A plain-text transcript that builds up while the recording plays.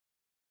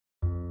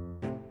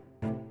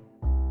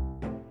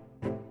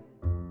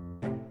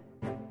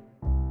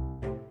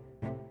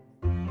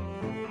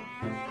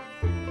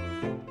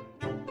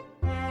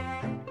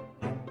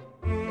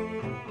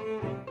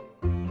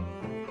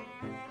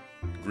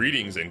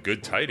Greetings and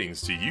good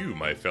tidings to you,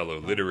 my fellow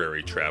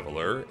literary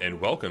traveler, and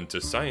welcome to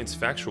Science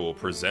Factual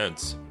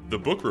Presents, the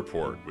book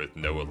report with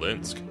Noah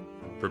Linsk.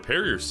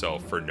 Prepare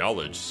yourself for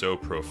knowledge so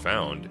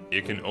profound,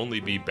 it can only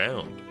be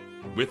bound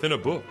within a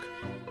book.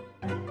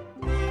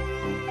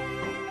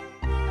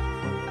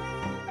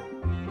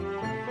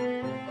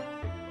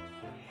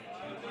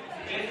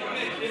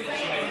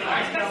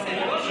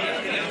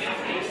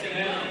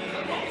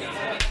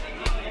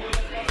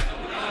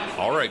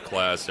 Alright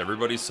class,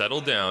 everybody settle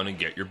down and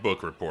get your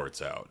book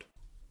reports out.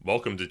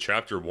 Welcome to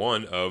Chapter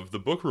 1 of The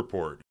Book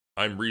Report.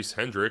 I'm Reese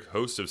Hendrick,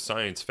 host of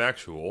Science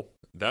Factual.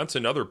 That's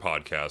another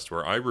podcast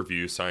where I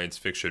review science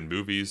fiction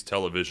movies,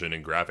 television,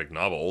 and graphic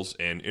novels,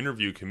 and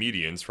interview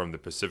comedians from the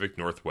Pacific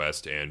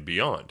Northwest and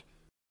beyond.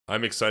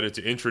 I'm excited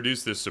to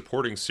introduce this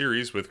supporting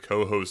series with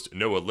co-host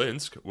Noah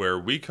Linsk, where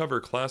we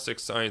cover classic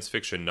science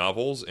fiction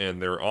novels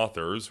and their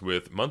authors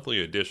with monthly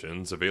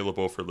editions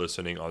available for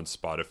listening on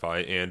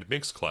Spotify and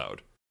Mixcloud.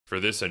 For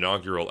this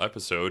inaugural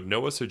episode,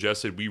 Noah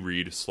suggested we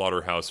read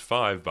Slaughterhouse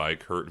V by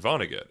Kurt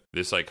Vonnegut.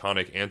 This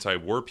iconic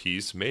anti-war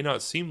piece may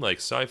not seem like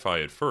sci-fi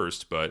at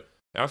first, but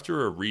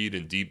after a read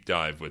and deep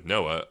dive with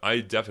Noah, I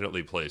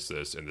definitely place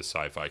this in the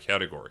sci-fi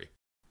category.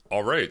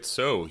 Alright,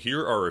 so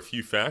here are a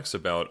few facts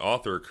about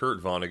author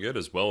Kurt Vonnegut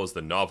as well as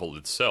the novel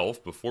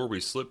itself before we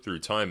slip through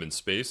time and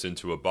space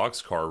into a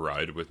boxcar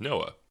ride with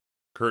Noah.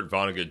 Kurt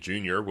Vonnegut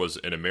Jr. was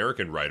an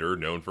American writer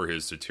known for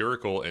his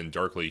satirical and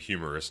darkly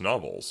humorous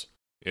novels.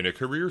 In a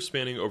career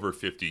spanning over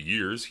 50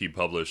 years, he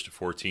published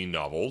 14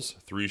 novels,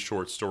 3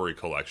 short story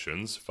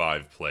collections,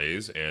 5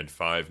 plays, and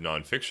 5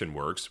 nonfiction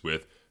works,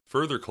 with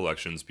further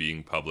collections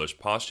being published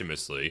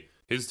posthumously.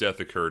 His death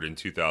occurred in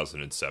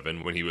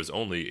 2007 when he was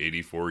only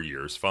 84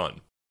 years fun.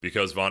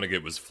 Because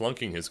Vonnegut was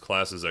flunking his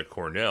classes at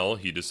Cornell,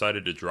 he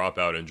decided to drop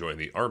out and join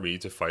the army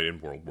to fight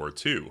in World War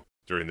II.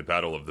 During the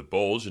Battle of the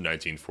Bulge in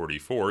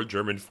 1944,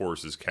 German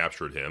forces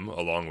captured him,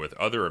 along with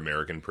other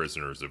American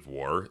prisoners of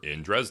war,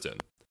 in Dresden.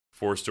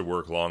 Forced to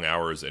work long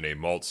hours in a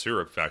malt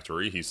syrup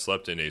factory, he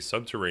slept in a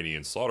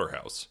subterranean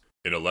slaughterhouse.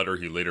 In a letter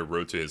he later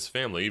wrote to his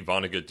family,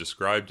 Vonnegut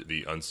described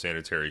the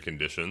unsanitary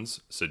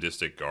conditions,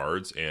 sadistic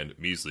guards, and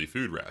measly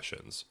food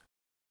rations.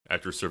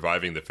 After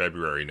surviving the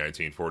February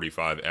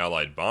 1945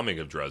 Allied bombing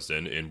of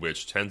Dresden, in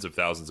which tens of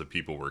thousands of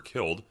people were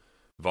killed,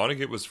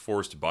 Vonnegut was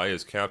forced by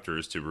his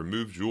captors to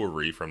remove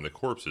jewelry from the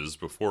corpses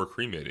before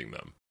cremating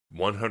them.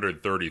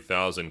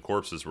 130,000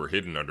 corpses were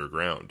hidden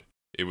underground.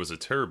 It was a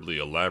terribly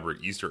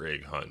elaborate Easter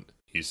egg hunt,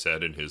 he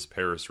said in his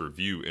Paris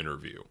Review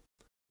interview.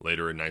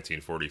 Later in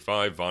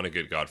 1945,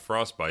 Vonnegut got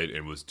frostbite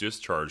and was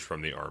discharged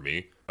from the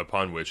army,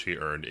 upon which he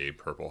earned a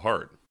Purple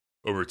Heart.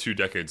 Over 2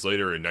 decades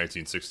later, in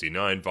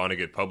 1969,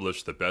 Vonnegut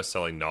published the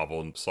best-selling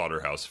novel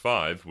Slaughterhouse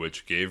V,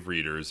 which gave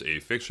readers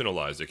a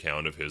fictionalized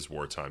account of his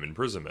wartime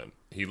imprisonment.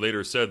 He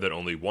later said that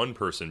only one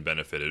person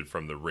benefited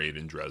from the raid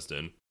in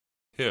Dresden.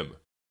 Him.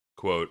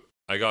 Quote,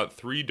 "I got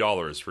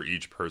 $3 for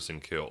each person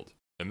killed."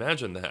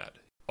 Imagine that.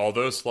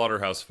 Although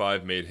Slaughterhouse V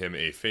made him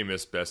a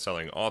famous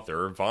best-selling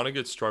author,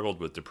 Vonnegut struggled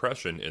with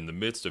depression in the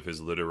midst of his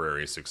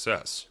literary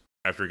success.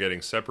 After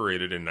getting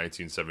separated in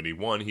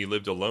 1971, he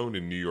lived alone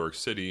in New York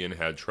City and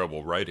had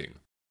trouble writing.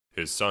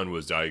 His son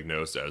was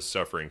diagnosed as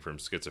suffering from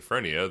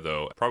schizophrenia,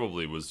 though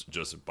probably was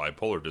just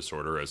bipolar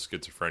disorder, as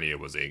schizophrenia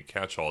was a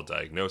catch-all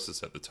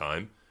diagnosis at the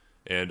time.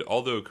 And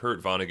although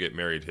Kurt Vonnegut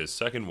married his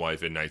second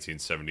wife in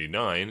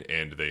 1979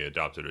 and they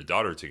adopted a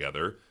daughter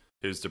together,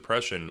 his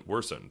depression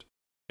worsened.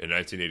 In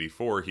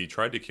 1984, he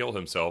tried to kill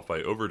himself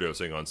by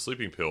overdosing on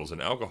sleeping pills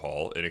and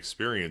alcohol, an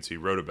experience he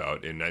wrote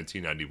about in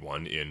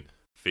 1991 in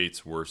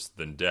Fates Worse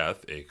Than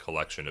Death, a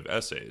collection of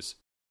essays.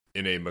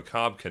 In a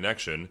macabre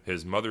connection,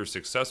 his mother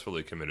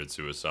successfully committed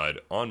suicide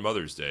on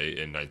Mother's Day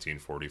in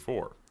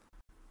 1944.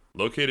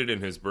 Located in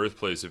his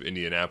birthplace of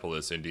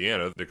Indianapolis,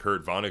 Indiana, the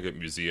Kurt Vonnegut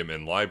Museum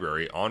and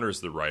Library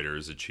honors the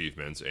writer's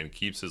achievements and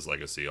keeps his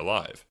legacy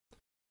alive.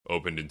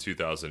 Opened in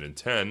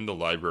 2010, the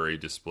library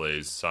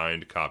displays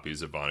signed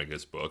copies of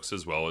Vonnegut's books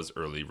as well as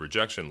early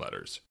rejection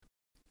letters.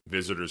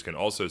 Visitors can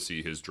also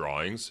see his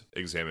drawings,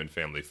 examine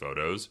family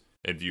photos,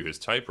 and view his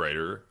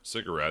typewriter,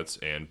 cigarettes,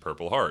 and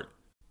Purple Heart.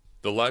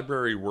 The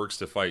library works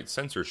to fight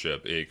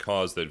censorship, a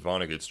cause that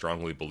Vonnegut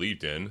strongly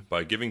believed in,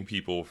 by giving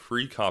people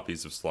free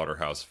copies of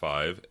Slaughterhouse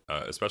V,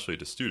 especially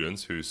to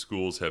students whose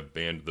schools have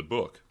banned the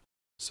book.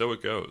 So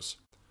it goes.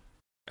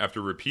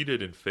 After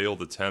repeated and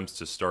failed attempts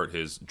to start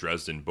his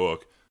Dresden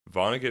book,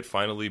 Vonnegut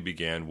finally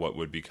began what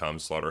would become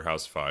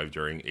Slaughterhouse V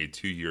during a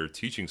 2-year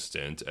teaching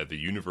stint at the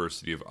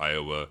University of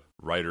Iowa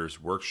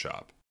Writers'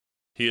 Workshop.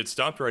 He had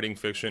stopped writing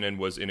fiction and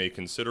was in a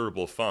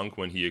considerable funk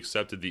when he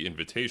accepted the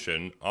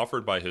invitation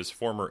offered by his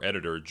former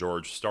editor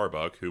George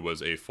Starbuck, who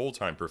was a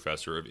full-time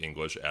professor of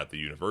English at the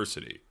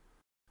university.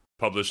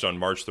 Published on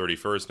March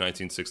 31,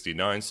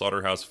 1969,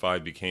 Slaughterhouse V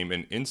became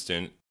an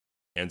instant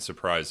and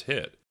surprise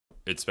hit.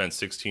 It spent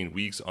 16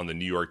 weeks on the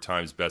New York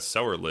Times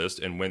bestseller list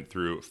and went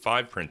through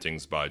 5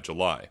 printings by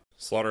July.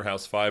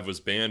 Slaughterhouse V was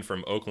banned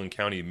from Oakland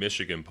County,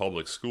 Michigan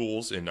public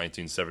schools in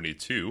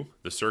 1972.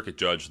 The circuit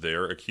judge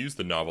there accused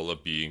the novel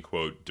of being,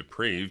 quote,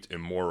 depraved,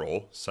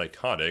 immoral,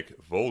 psychotic,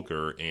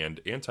 vulgar, and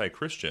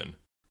anti-Christian.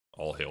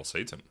 All hail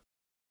Satan.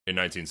 In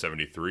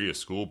 1973, a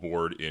school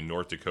board in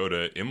North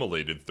Dakota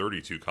immolated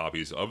 32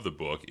 copies of the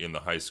book in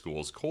the high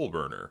school's coal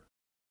burner.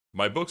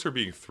 My books are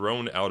being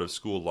thrown out of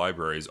school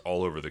libraries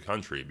all over the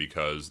country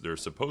because they're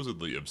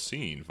supposedly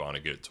obscene,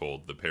 Vonnegut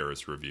told the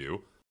Paris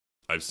Review.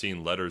 I've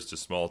seen letters to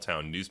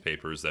small-town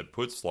newspapers that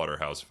put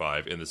Slaughterhouse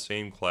V in the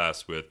same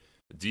class with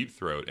Deep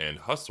Throat and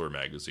Hustler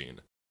magazine.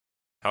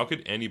 How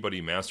could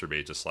anybody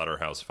masturbate to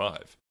Slaughterhouse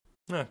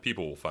V?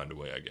 People will find a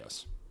way, I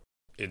guess.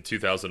 In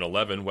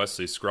 2011,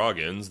 Wesley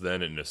Scroggins,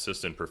 then an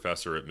assistant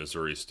professor at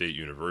Missouri State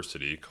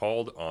University,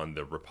 called on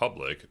the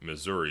Republic,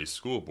 Missouri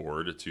School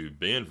Board to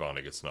ban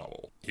Vonnegut's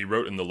novel. He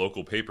wrote in the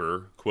local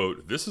paper,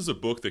 quote, "This is a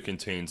book that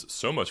contains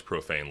so much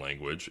profane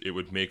language, it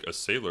would make a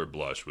sailor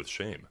blush with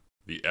shame.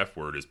 The F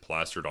word is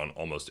plastered on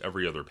almost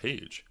every other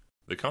page.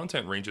 The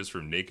content ranges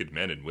from naked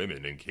men and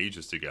women in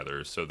cages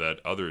together so that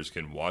others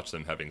can watch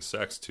them having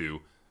sex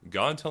to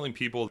God telling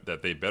people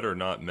that they better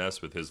not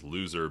mess with his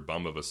loser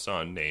bum of a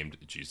son named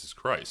Jesus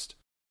Christ."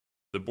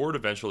 The board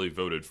eventually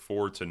voted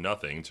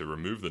 4-0 to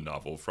remove the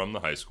novel from the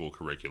high school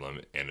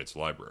curriculum and its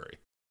library.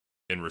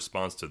 In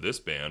response to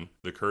this ban,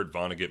 the Kurt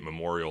Vonnegut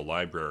Memorial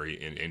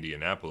Library in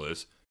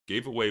Indianapolis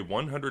gave away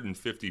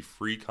 150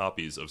 free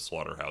copies of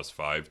Slaughterhouse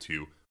V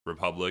to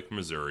Republic,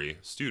 Missouri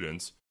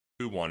students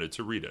who wanted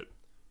to read it,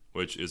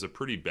 which is a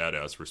pretty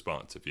badass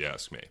response if you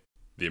ask me.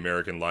 The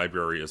American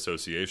Library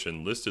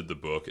Association listed the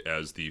book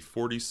as the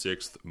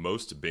 46th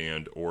most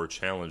banned or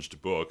challenged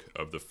book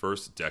of the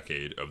first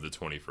decade of the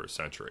 21st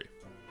century.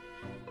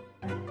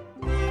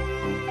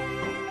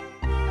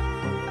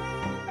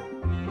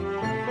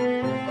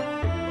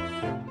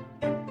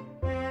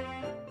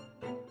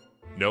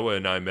 Noah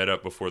and I met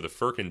up before the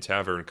Firkin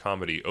Tavern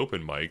comedy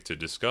open mic to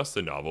discuss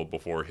the novel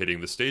before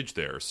hitting the stage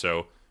there,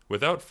 so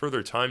without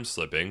further time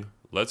slipping,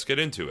 let's get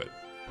into it.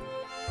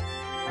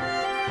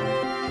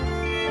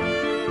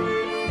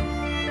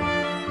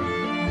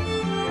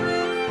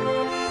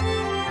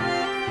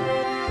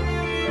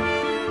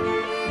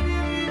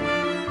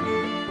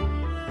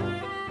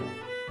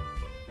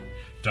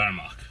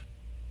 Darmok.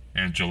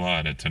 And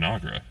Jalad at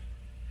Tanagra.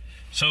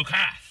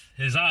 Sokath,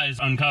 his eyes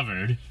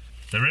uncovered.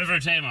 The river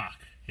Tamok,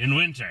 in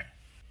winter.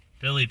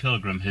 Billy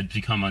Pilgrim had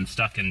become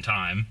unstuck in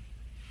time.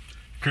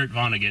 Kurt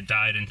Vonnegut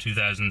died in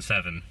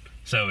 2007,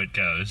 so it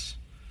goes.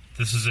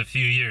 This was a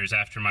few years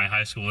after my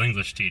high school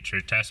English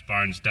teacher, Tess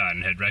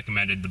Barnes-Dunn, had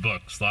recommended the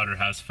book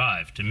Slaughterhouse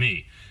V to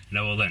me,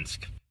 Noah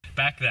Linsk.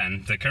 Back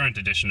then, the current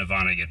edition of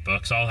Vonnegut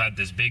books all had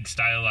this big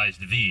stylized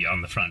V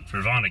on the front for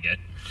Vonnegut.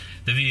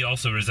 The V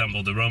also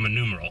resembled a Roman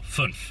numeral,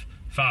 Funf,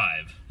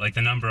 5, like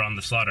the number on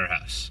the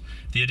slaughterhouse.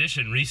 The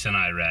edition Reese and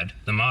I read,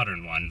 the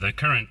modern one, the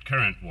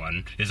current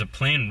one, is a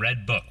plain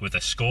red book with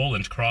a skull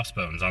and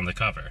crossbones on the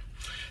cover.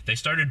 They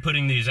started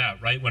putting these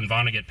out right when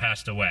Vonnegut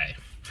passed away.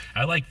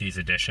 I like these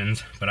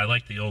editions, but I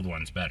like the old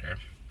ones better.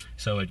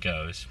 So it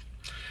goes.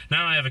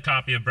 Now I have a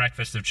copy of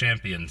Breakfast of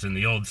Champions in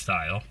the old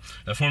style.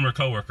 A former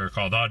coworker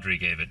called Audrey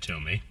gave it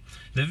to me.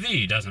 The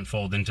V doesn't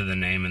fold into the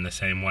name in the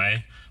same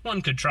way.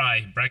 One could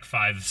try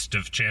Breakfast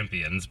of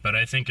Champions, but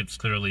I think it's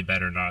clearly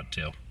better not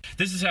to.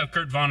 This is how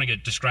Kurt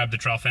Vonnegut described the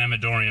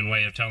Tralfamadorian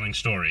way of telling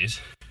stories.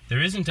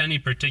 There isn't any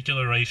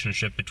particular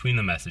relationship between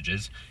the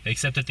messages,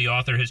 except that the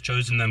author has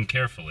chosen them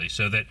carefully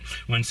so that,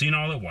 when seen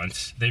all at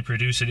once, they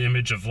produce an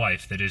image of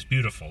life that is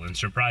beautiful and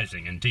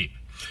surprising and deep.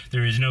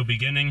 There is no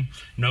beginning,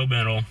 no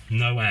middle,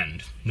 no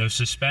end, no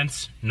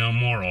suspense, no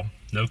moral,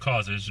 no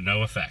causes,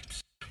 no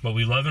effects. What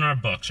we love in our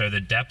books are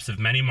the depths of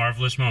many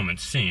marvelous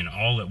moments seen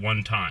all at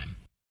one time.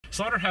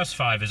 Slaughterhouse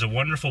V is a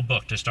wonderful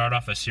book to start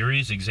off a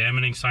series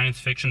examining science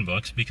fiction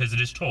books because it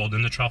is told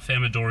in the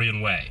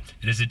Tralfamadorian way.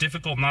 It is a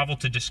difficult novel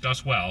to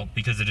discuss well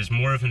because it is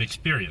more of an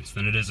experience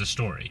than it is a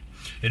story.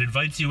 It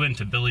invites you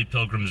into Billy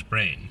Pilgrim's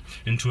brain,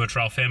 into a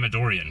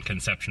Tralfamadorian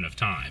conception of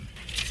time.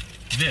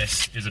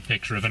 This is a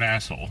picture of an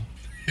asshole.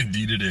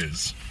 Indeed it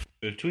is.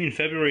 Between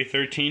February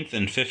 13th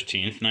and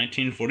 15th,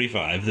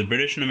 1945, the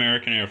British and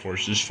American Air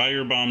Forces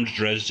firebombed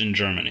Dresden,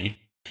 Germany.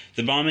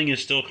 The bombing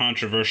is still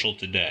controversial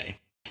today.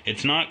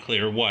 It's not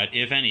clear what,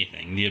 if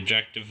anything, the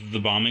objective of the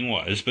bombing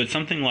was, but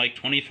something like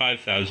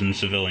 25,000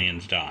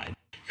 civilians died.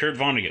 Kurt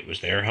Vonnegut was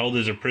there, held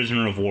as a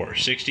prisoner of war,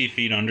 60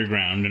 feet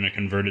underground in a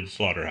converted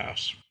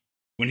slaughterhouse.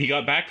 When he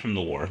got back from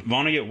the war,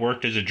 Vonnegut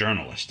worked as a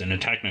journalist and a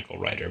technical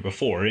writer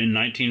before, in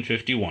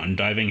 1951,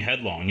 diving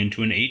headlong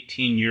into an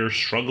 18-year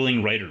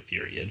struggling writer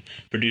period,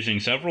 producing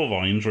several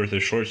volumes worth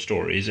of short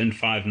stories and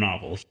 5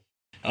 novels.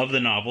 Of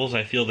the novels,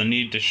 I feel the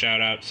need to shout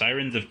out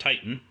Sirens of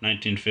Titan,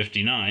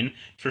 1959,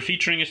 for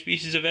featuring a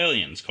species of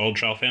aliens called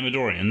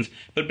Tralfamadorians,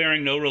 but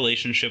bearing no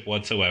relationship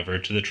whatsoever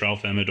to the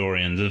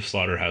Tralfamadorians of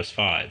Slaughterhouse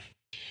V.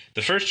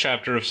 The first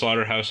chapter of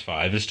Slaughterhouse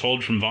V is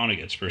told from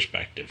Vonnegut's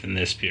perspective in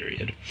this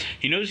period.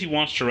 He knows he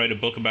wants to write a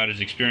book about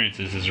his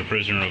experiences as a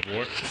prisoner of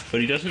war,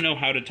 but he doesn't know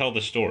how to tell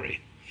the story.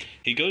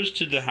 He goes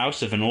to the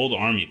house of an old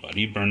army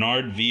buddy,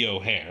 Bernard V.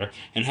 O'Hare,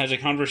 and has a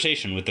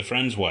conversation with the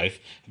friend's wife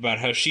about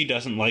how she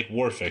doesn't like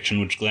war fiction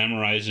which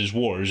glamorizes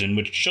wars in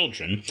which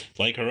children,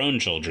 like her own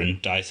children,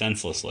 die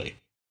senselessly.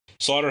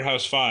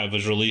 Slaughterhouse V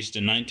was released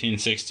in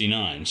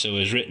 1969, so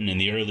is written in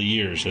the early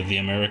years of the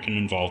American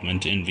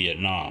involvement in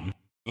Vietnam.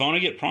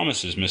 Vonnegut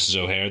promises Mrs.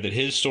 O'Hare that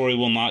his story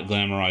will not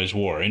glamorize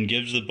war and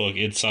gives the book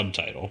its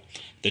subtitle,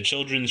 The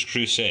Children's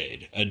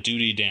Crusade, A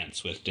Duty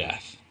Dance with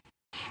Death.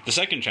 The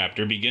second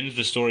chapter begins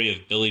the story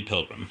of Billy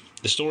Pilgrim.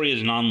 The story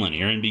is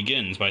nonlinear and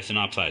begins by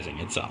synopsizing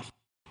itself.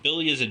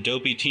 Billy is a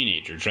dopey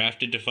teenager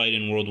drafted to fight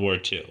in World War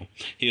II.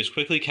 He is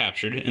quickly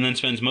captured and then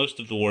spends most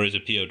of the war as a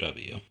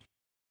POW.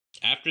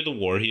 After the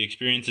war, he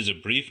experiences a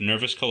brief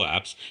nervous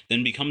collapse,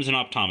 then becomes an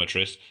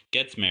optometrist,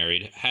 gets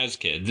married, has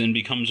kids, and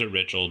becomes a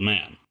rich old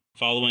man.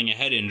 Following a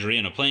head injury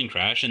in a plane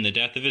crash and the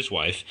death of his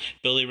wife,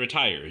 Billy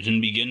retires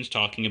and begins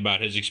talking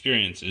about his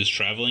experiences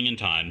traveling in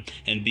time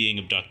and being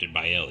abducted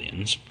by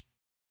aliens.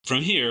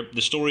 From here,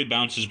 the story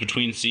bounces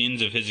between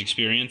scenes of his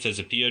experience as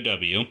a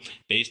POW,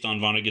 based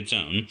on Vonnegut's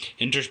own,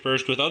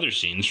 interspersed with other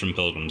scenes from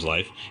Pilgrim's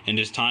life, and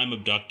his time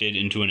abducted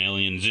into an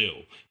alien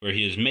zoo, where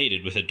he is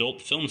mated with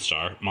adult film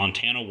star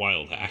Montana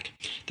Wildhack.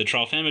 The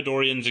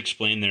Tralfamadorians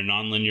explain their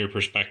nonlinear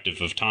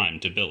perspective of time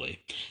to Billy.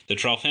 The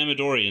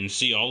Tralfamadorians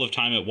see all of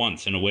time at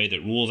once in a way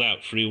that rules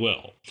out free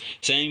will.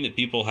 Saying that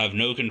people have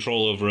no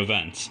control over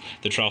events,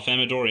 the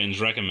Tralfamadorians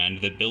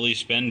recommend that Billy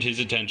spend his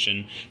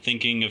attention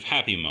thinking of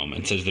happy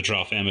moments as the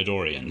Tralfamadorians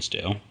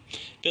do.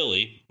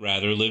 Billy,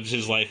 rather, lives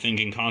his life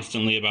thinking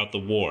constantly about the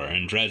war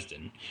and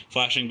Dresden,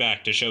 flashing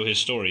back to show his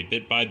story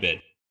bit by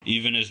bit,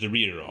 even as the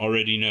reader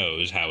already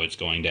knows how it's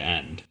going to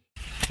end.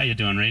 How you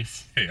doing,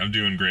 Reese? Hey, I'm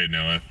doing great,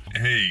 Noah.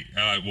 Hey,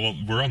 well,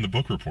 we're on the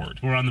book report.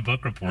 We're on the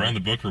book report. We're on the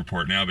book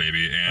report now,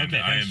 baby, and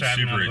okay, I am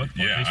super.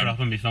 Thanks for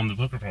helping me film the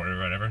book report or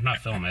whatever. Not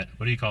film it.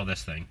 What do you call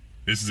this thing?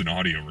 This is an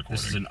audio recording.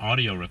 This is an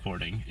audio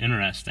recording.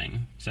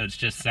 Interesting. So it's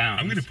just sound.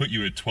 I'm going to put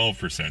you at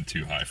 12%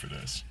 too high for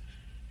this.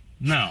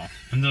 No,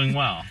 I'm doing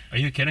well. Are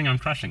you kidding? I'm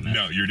crushing this.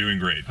 No, you're doing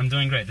great. I'm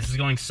doing great. This is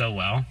going so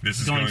well. This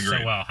is going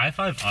great. So well. High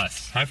five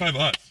us. High five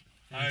us.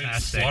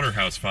 Fantastic. Hi,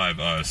 Slaughterhouse V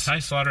us. Hi,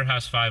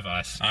 Slaughterhouse V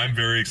us. I'm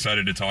very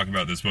excited to talk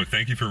about this book.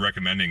 Thank you for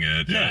recommending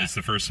it. Yeah. It's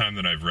the first time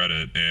that I've read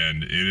it,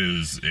 and it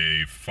is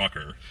a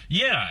fucker.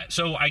 Yeah,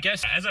 so I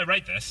guess as I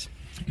write this,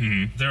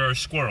 there are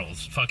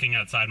squirrels fucking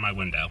outside my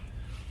window.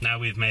 Now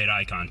we've made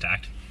eye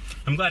contact.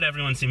 I'm glad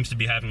everyone seems to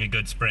be having a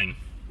good spring.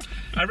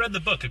 I read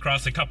the book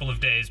across a couple of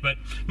days, but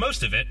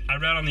most of it I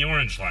read on the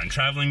Orange Line,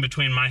 traveling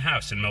between my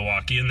house in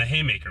Milwaukee and the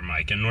Haymaker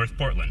Mike in North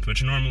Portland,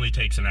 which normally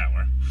takes an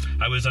hour.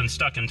 I was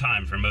unstuck in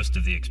time for most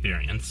of the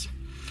experience.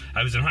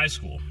 I was in high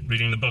school,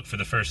 reading the book for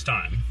the first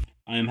time.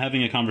 I am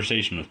having a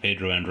conversation with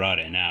Pedro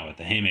Andrade now at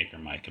the Haymaker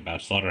Mike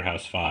about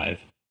Slaughterhouse V.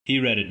 He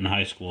read it in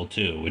high school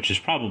too, which is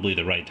probably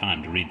the right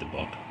time to read the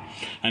book.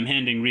 I'm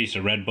handing Reese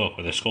a red book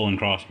with a skull and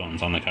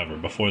crossbones on the cover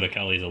before the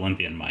Kelly's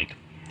Olympian Mike.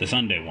 The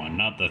Sunday one,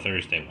 not the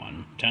Thursday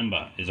one.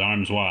 Temba, his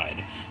arms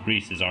wide.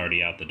 Reese is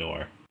already out the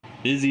door.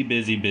 Busy,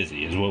 busy,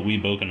 busy is what we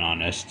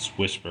Bokanonists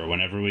whisper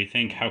whenever we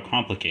think how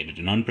complicated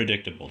and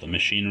unpredictable the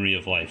machinery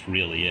of life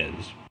really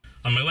is.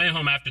 On my way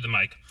home after the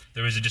mic,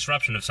 there was a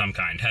disruption of some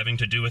kind, having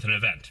to do with an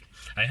event.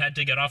 I had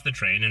to get off the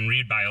train and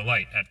read by a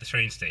light at the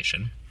train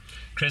station.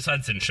 Chris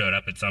Hudson showed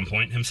up at some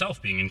point, himself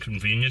being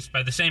inconvenienced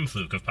by the same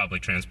fluke of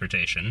public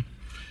transportation.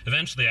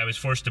 Eventually, I was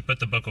forced to put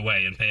the book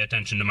away and pay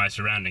attention to my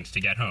surroundings to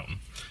get home.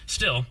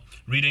 Still,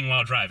 reading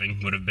while driving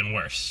would have been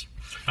worse.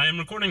 I am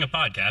recording a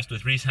podcast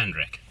with Reese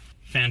Hendrick.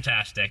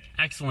 Fantastic.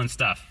 Excellent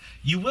stuff.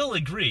 You will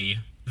agree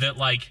that,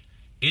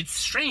 it's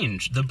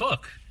strange. The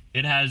book,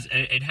 it has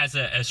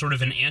a sort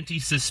of an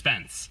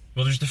anti-suspense.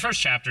 Well, there's the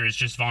first chapter is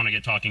just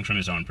Vonnegut talking from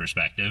his own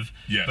perspective.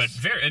 Yes. But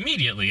very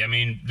immediately, I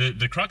mean,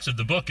 the crux of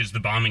the book is the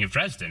bombing of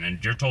Dresden,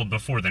 and you're told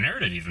before the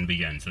narrative even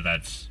begins that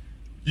that's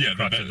the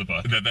crux of the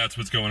book. That's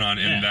what's going on,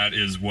 and that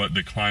is what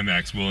the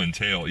climax will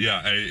entail.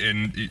 Yeah,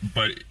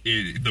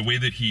 the way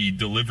that he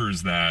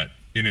delivers that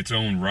in its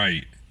own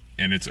right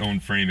and its own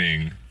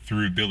framing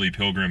through Billy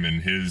Pilgrim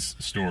and his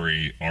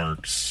story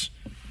arcs.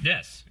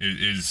 Yes.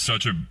 Is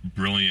such a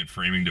brilliant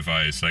framing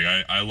device.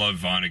 I love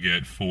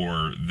Vonnegut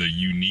for the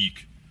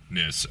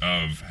uniqueness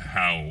of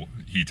how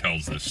he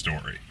tells this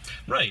story.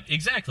 Right,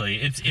 exactly.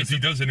 Because he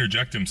does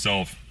interject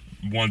himself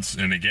once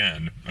and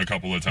again a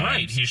couple of times.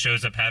 Right, he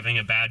shows up having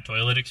a bad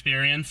toilet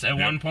experience at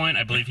one point.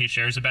 I believe he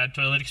shares a bad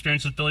toilet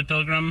experience with Billy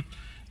Pilgrim.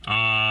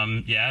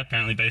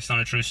 Apparently based on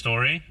a true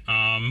story,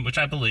 which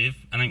I believe.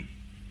 I think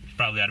he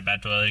probably had a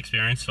bad toilet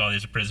experience while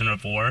he's a prisoner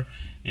of war.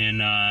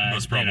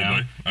 Most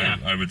probably.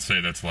 I would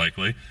say that's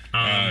likely.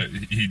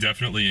 He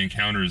definitely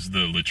encounters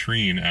the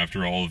latrine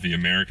after all of the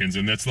Americans,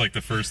 and that's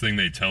the first thing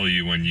they tell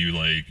you when you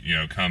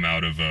come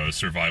out of a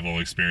survival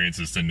experience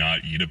is to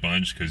not eat a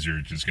bunch because you're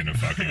just gonna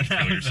fucking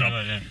kill yourself.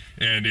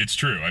 And it's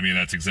true. I mean,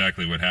 that's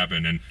exactly what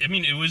happened. And I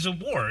mean, it was a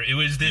war. It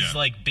was this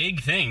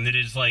big thing that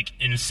is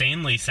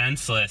insanely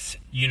senseless.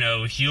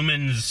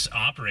 Humans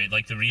operate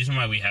the reason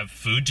why we have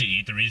food to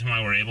eat, the reason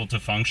why we're able to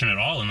function at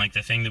all, and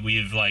the thing that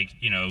we've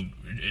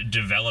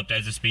developed developed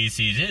as a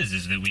species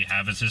is that we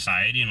have a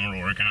society and we're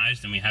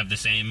organized and we have the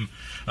same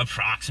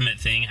approximate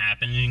thing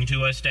happening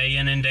to us day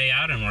in and day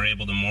out, and we're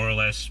able to more or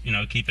less,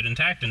 keep it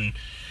intact. And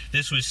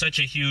this was such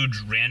a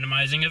huge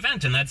randomizing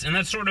event, and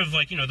that's sort of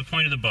like, the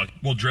point of the book.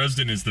 Well,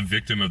 Dresden is the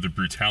victim of the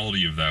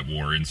brutality of that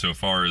war,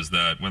 insofar as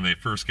that when they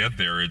first get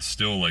there, it's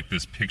still like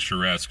this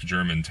picturesque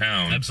German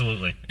town.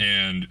 Absolutely.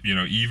 And,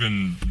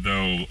 even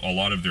though a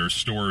lot of their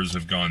stores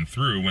have gone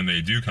through, when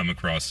they do come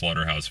across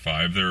Slaughterhouse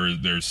V,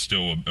 there's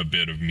still a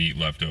bit of meat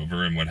left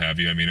over and what have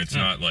you. I mean, it's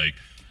not like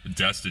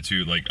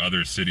destitute like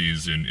other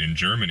cities in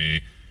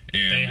Germany.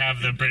 And they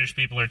have the British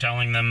people are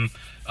telling them,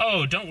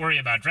 oh, don't worry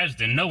about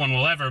Dresden. No one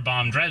will ever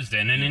bomb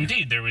Dresden. And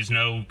indeed, there was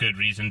no good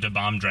reason to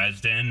bomb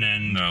Dresden.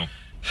 And no.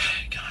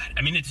 God,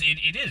 I mean, it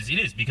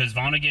is because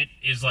Vonnegut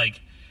is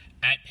like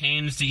at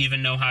pains to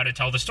even know how to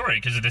tell the story.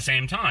 Because at the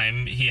same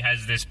time, he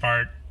has this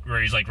part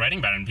where he's like writing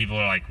about it, and people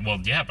are like, well,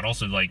 yeah, but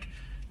also like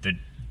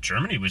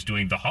Germany was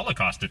doing the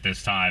Holocaust at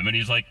this time, and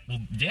he's like, well,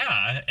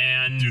 yeah,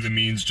 and do the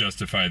means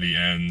justify the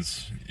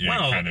ends?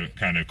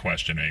 Kind of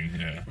questioning,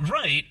 yeah.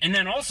 Right, and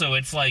then also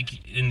it's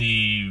like in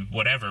the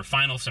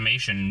final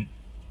summation,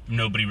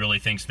 nobody really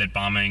thinks that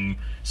bombing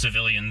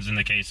civilians in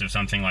the case of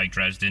something like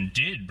Dresden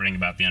did bring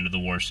about the end of the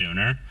war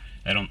sooner.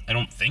 I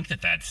don't think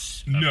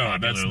that's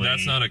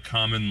that's not a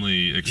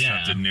commonly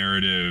accepted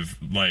narrative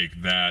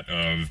like that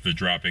of the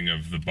dropping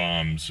of the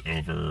bombs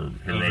over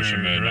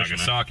Hiroshima and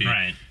Nagasaki.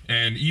 Right.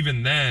 And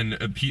even then,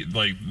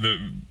 like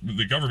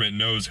the government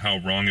knows how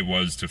wrong it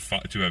was to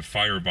have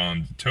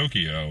firebombed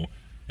Tokyo,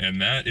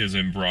 and that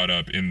isn't brought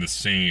up in the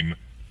same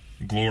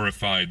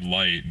glorified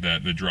light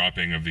that the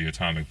dropping of the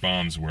atomic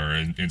bombs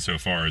were,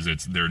 insofar as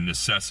it's their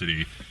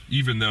necessity.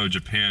 Even though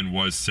Japan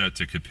was set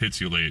to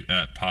capitulate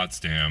at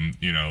Potsdam,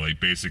 like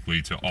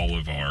basically to all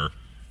of our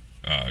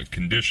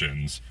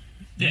conditions,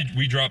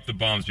 we dropped the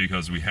bombs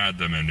because we had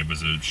them, and it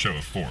was a show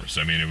of force.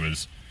 I mean, it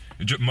was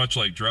much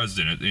like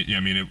Dresden.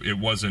 It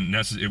wasn't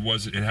necessary.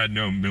 It had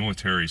no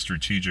military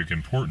strategic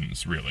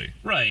importance, really.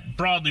 Right.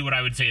 Broadly, what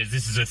I would say is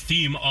this is a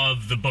theme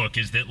of the book: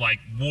 is that like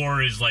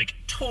war is like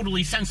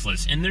totally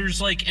senseless, and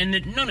and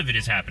that none of it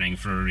is happening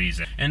for a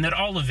reason, and that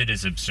all of it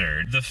is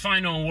absurd. The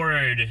final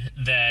word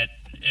that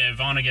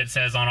Vonnegut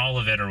says on all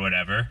of it, or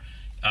whatever,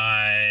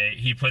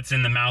 he puts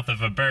in the mouth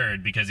of a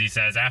bird, because he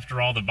says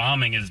after all the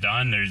bombing is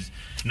done, there's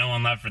no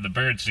one left for the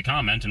birds to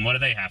comment, and what do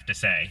they have to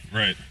say?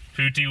 Right.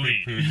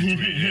 Pooty-wee.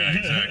 Yeah,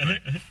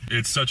 exactly.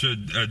 It's such a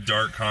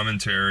dark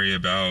commentary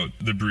about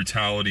the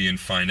brutality and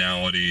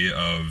finality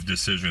of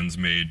decisions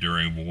made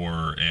during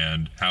war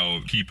and how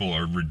people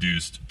are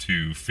reduced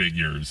to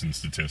figures and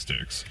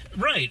statistics.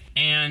 Right.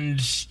 And,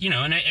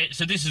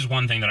 so this is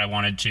one thing that I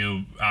wanted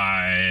to,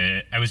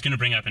 I was going to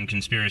bring up in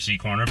Conspiracy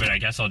Corner, but I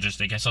guess I'll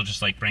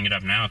just like bring it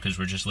up now, because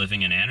we're just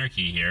living in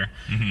anarchy here.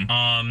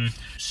 Mm-hmm.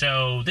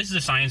 So this is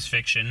a science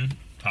fiction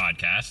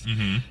podcast,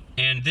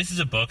 and this is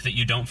a book that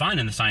you don't find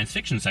in the science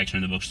fiction section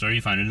of the bookstore.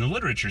 You find it in the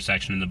literature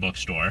section in the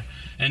bookstore.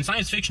 And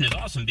science fiction is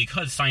awesome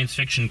because science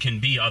fiction can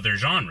be other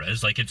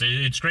genres. Like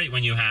it's great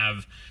when you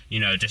have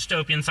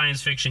dystopian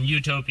science fiction,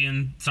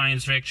 utopian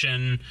science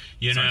fiction,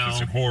 science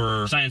fiction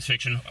horror, science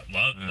fiction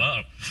love.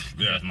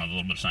 Yeah, love a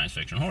little bit of science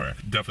fiction horror.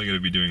 Definitely going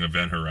to be doing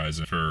Event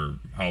Horizon for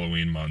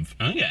Halloween month.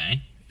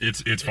 Okay.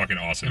 It's fucking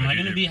awesome. Am I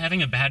going to be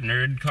having a bad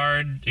nerd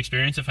card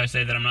experience if I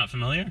say that I'm not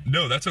familiar?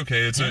 No, that's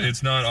okay.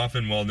 It's not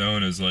often well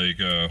known as like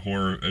a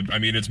horror. I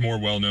mean, it's more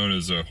well known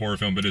as a horror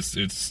film, but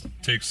it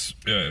takes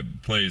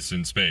place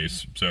in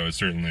space, so it's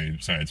certainly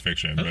science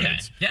fiction. Okay.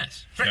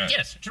 But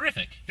yes,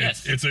 terrific.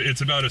 Yes,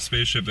 it's about a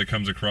spaceship that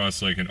comes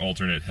across like an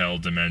alternate hell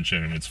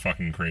dimension, and it's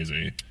fucking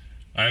crazy.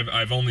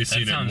 I've only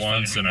seen it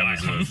once, and I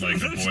was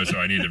a boy, so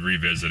I need to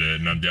revisit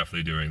it, and I'm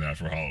definitely doing that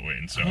for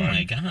Halloween. So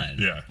my god!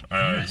 Yeah,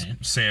 right.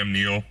 Sam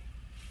Neill,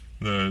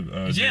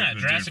 the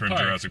dude from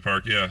Jurassic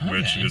Park,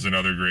 which is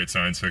another great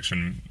science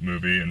fiction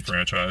movie and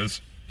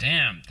franchise.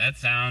 Damn, that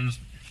sounds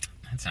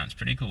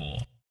pretty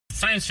cool.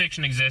 Science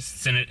fiction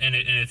exists, and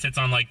it sits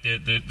on like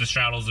the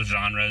straddles of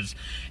genres,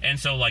 and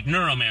so like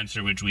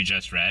Neuromancer, which we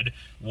just read,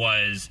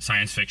 was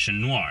science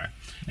fiction noir,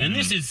 and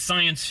this is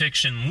science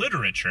fiction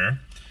literature.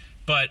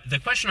 But the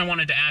question I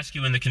wanted to ask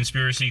you in the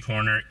Conspiracy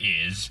Corner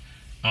is,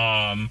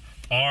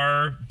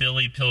 are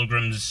Billy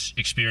Pilgrim's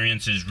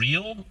experiences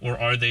real, or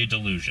are they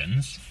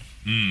delusions?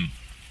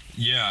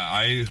 Yeah,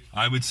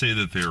 I would say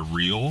that they're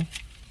real,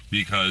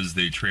 because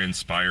they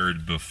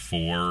transpired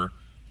before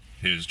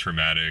his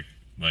traumatic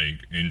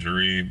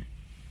injury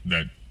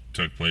that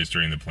took place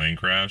during the plane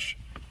crash.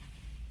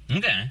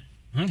 Okay.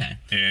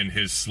 And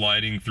his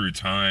sliding through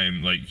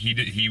time,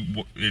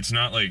 it's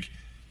not like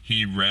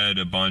he read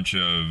a bunch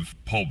of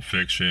pulp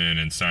fiction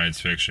and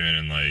science fiction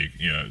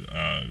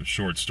and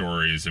short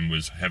stories and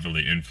was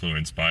heavily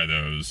influenced by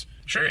those.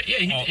 Sure,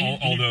 yeah.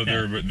 Although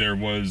there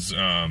was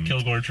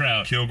Kilgore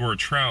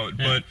Trout,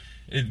 but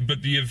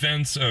the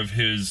events of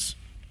his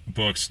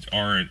books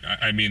aren't.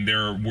 I mean,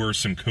 there were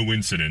some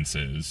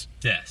coincidences.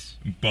 Yes,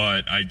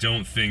 but I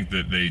don't think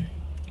that they,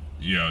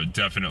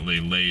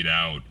 definitely laid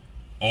out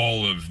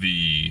all of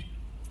the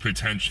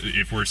potential,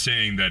 if we're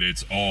saying that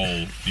it's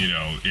all,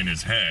 in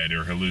his head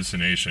or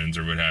hallucinations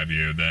or what have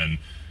you, then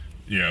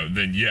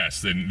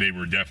yes, then they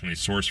were definitely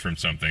sourced from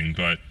something.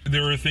 But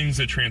there are things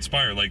that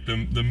transpire, like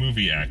the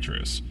movie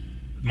actress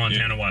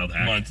Montana Wild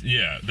Hack.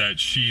 That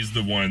she's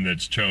the one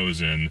that's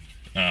chosen,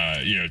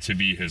 to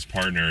be his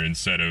partner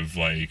instead of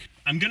like.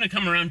 I'm going to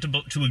come around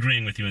to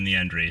agreeing with you in the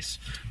end, Reese.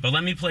 But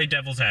let me play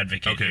devil's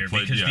advocate here,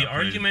 because the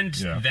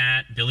argument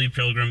that Billy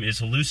Pilgrim is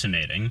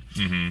hallucinating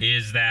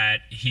is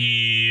that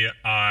he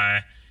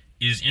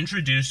is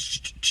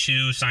introduced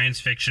to science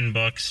fiction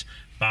books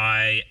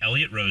by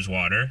Elliot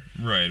Rosewater.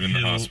 Right, in the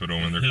hospital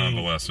when they're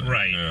convalescent.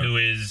 Right, who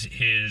is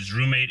his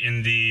roommate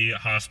in the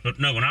hospital.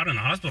 No, not in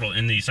the hospital,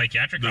 in the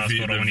psychiatric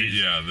hospital when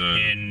he's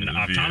in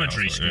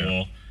optometry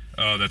school.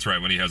 Oh, that's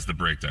right, when he has the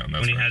breakdown.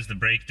 He has the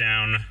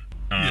breakdown.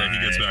 He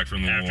gets back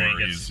from the war.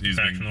 He's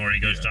back from the war. He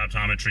goes to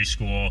optometry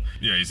school.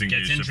 Yeah, he's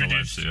engaged to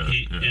Valencia.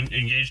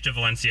 Engaged to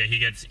Valencia. He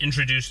gets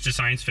introduced to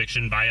science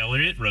fiction by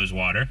Elliot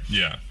Rosewater.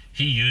 Yeah.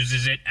 He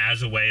uses it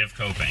as a way of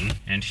coping.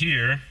 And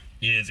here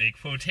is a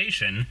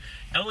quotation.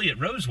 Elliot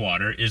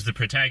Rosewater is the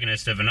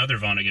protagonist of another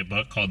Vonnegut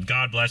book called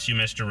God Bless You,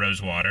 Mr.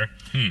 Rosewater.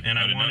 And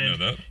I did not know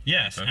that.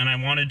 Yes, okay. And I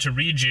wanted to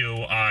read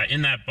you,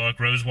 in that book,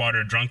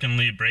 Rosewater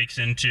drunkenly breaks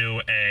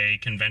into a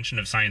convention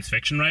of science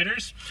fiction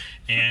writers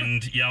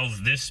and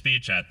yells this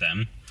speech at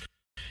them.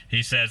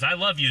 He says, "I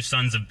love you,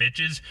 sons of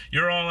bitches.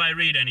 You're all I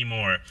read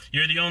anymore.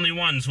 You're the only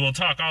ones who will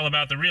talk all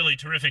about the really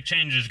terrific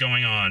changes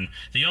going on.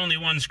 The only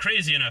ones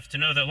crazy enough to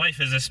know that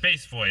life is a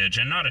space voyage,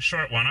 and not a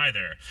short one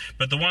either,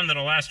 but the one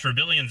that'll last for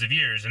billions of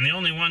years, and the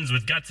only ones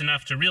with guts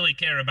enough to really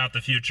care about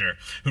the future,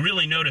 who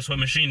really notice what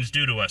machines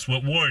do to us,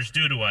 what wars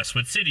do to us,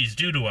 what cities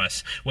do to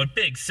us, what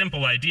big,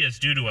 simple ideas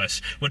do to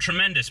us, what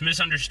tremendous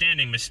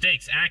misunderstanding,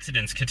 mistakes,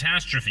 accidents,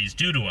 catastrophes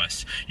do to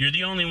us. You're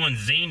the only ones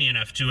zany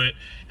enough to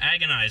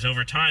agonize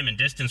over time and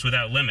distance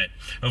without limit,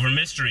 over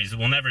mysteries that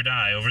will never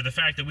die, over the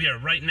fact that we are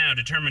right now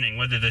determining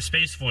whether the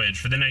space voyage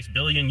for the next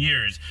billion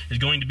years is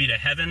going to be to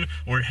heaven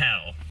or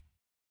hell."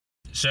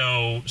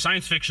 So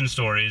science fiction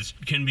stories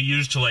can be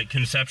used to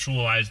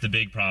conceptualize the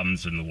big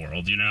problems in the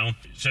world,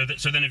 So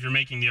then if you're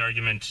making the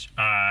argument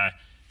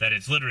that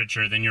it's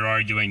literature, then you're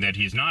arguing that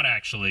he's not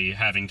actually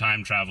having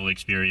time travel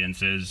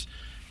experiences,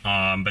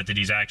 but that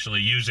he's actually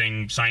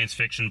using science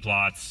fiction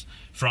plots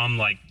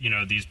from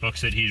these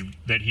books that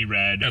he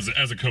read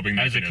as a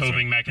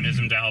coping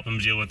mechanism to help him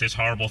deal with this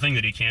horrible thing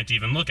that he can't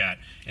even look at.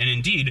 And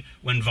indeed,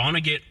 when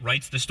Vonnegut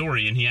writes the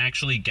story and he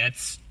actually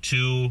gets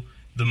to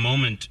the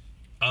moment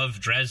of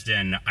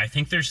Dresden, I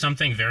think there's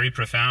something very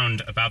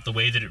profound about the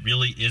way that it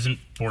really isn't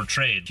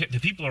portrayed. The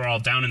people are all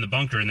down in the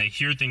bunker and they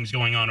hear things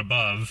going on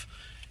above,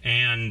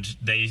 and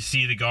they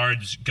see the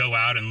guards go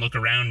out and look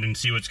around and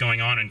see what's going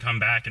on and come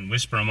back and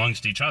whisper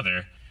amongst each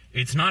other.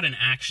 It's not an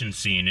action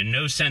scene. In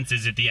no sense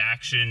is it an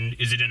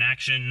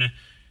action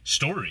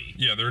story.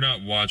 Yeah, they're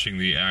not watching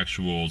the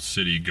actual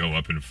city go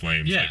up in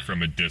flames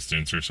from a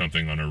distance or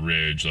something on a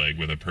ridge,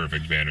 with a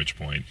perfect vantage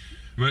point.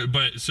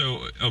 But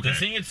so okay. The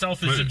thing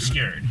itself is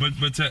obscured. But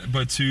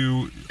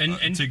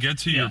to get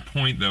to your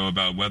point though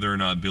about whether or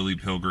not Billy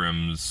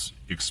Pilgrim's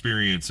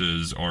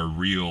experiences are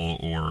real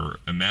or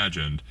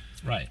imagined.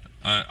 Right.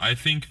 I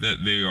think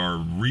that they are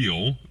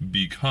real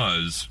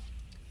because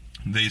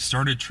they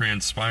started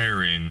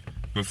transpiring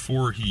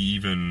before he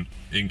even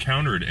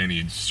encountered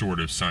any sort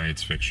of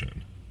science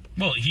fiction.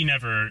 Well, he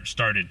never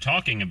started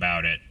talking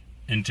about it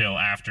until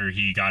after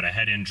he got a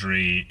head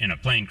injury in a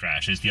plane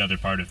crash, is the other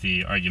part of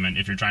the argument,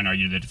 if you're trying to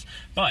argue that it's...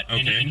 But,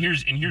 okay.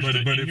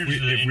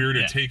 If we were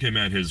to take him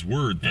at his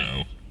word,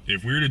 though,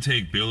 if we were to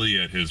take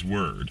Billy at his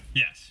word...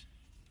 Yes.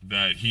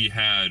 That he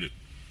had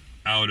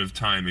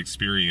out-of-time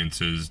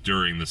experiences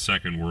during the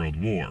Second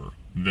World War,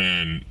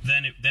 then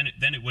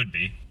it would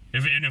be.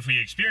 If we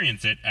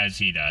experience it as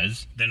he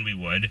does, then we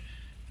would.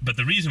 But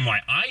the reason why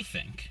I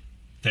think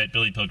that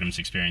Billy Pilgrim's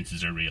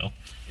experiences are real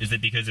is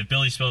that because if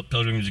Billy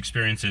Pilgrim's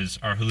experiences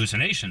are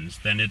hallucinations,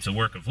 then it's a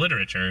work of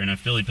literature, and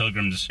if Billy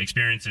Pilgrim's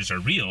experiences are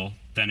real,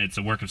 then it's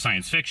a work of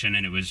science fiction,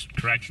 and it was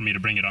correct for me to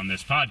bring it on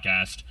this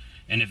podcast.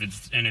 And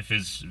if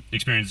his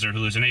experiences are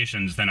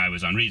hallucinations, then I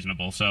was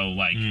unreasonable. So,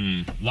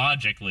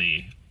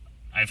 logically,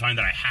 I find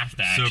that I have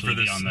to actually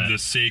be on the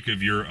sake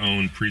of your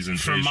own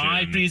presentation. For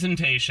my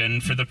presentation,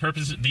 for the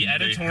purpose, the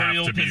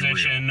editorial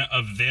position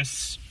of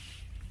this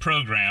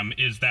program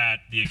is that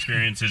the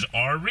experiences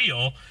are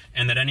real,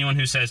 and that anyone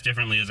who says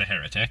differently is a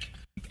heretic.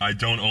 I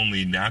don't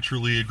only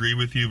naturally agree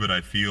with you, but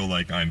I feel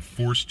like I'm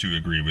forced to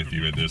agree with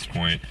you at this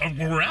point.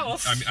 Or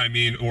else.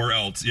 Or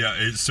else.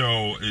 Yeah.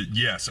 So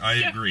yes, I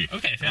agree.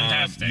 Okay.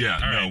 Fantastic.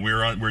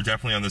 We're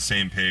definitely on the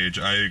same page.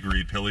 I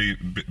agree.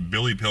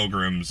 Billy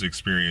Pilgrim's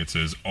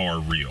experiences are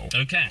real.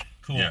 Okay.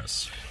 Cool.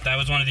 Yes. That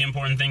was one of the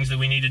important things that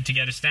we needed to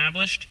get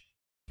established.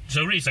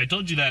 So Reese, I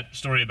told you that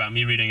story about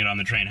me reading it on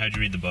the train. How'd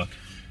you read the book?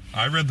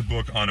 I read the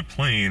book on a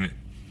plane.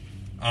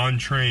 on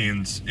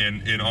trains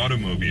and in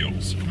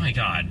automobiles. Oh my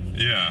God.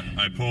 Yeah,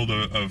 I pulled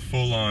a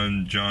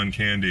full-on John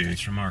Candy.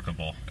 That's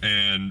remarkable.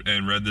 And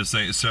read this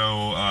thing. So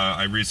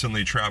I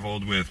recently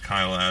traveled with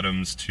Kyle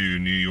Adams to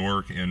New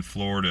York and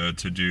Florida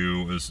to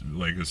do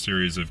a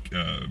series of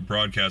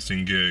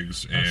broadcasting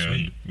gigs, and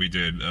sweet. We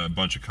did a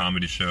bunch of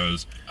comedy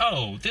shows.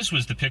 Oh, this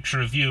was the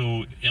picture of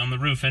you on the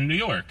roof in New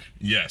York.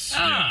 Yes.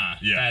 Ah,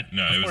 yeah.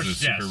 No, it was a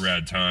super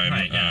rad time.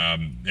 Right, yeah.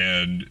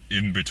 And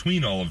in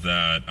between all of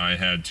that, I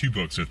had two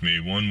books with me.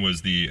 One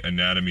was The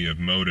Anatomy of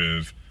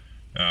Motive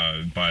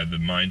by the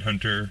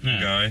Mindhunter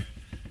guy,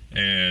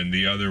 and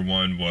the other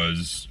one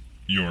was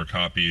your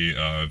copy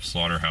of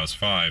Slaughterhouse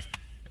V.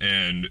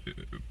 And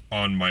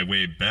on my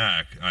way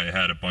back, I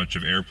had a bunch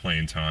of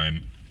airplane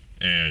time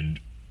and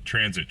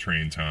transit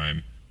train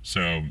time,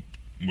 so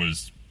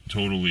was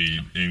totally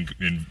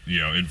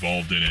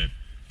involved in it.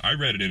 I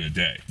read it in a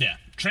day. Yeah.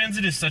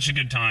 Transit is such a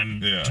good time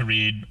to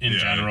read in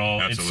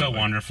general. Absolutely. It's so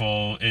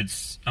wonderful.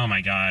 It's, oh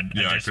my God.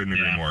 I couldn't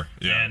agree more.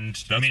 Yeah. And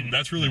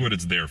that's really what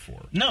it's there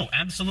for. No,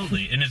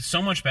 absolutely. And it's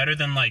so much better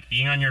than like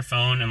being on your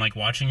phone and like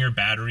watching your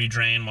battery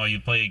drain while you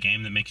play a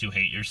game that makes you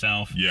hate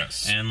yourself.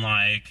 Yes. And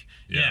like,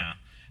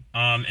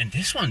 and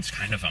this one's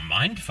kind of a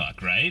mind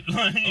fuck, right?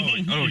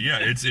 oh yeah,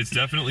 it's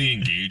definitely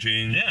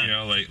engaging. Yeah. You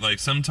know, like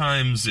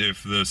sometimes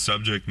if the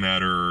subject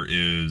matter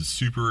is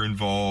super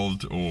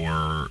involved,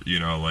 or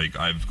like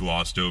I've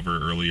glossed over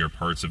earlier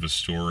parts of a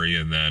story,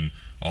 and then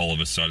all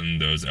of a sudden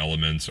those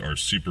elements are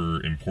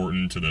super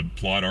important to the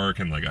plot arc,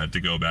 and like I have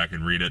to go back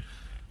and read it.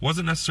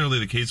 Wasn't necessarily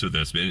the case with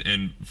this,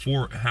 and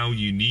for how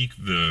unique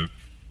the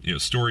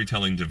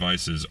storytelling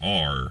devices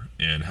are,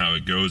 and how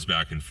it goes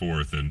back and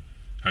forth, and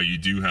how you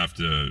do have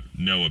to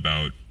know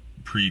about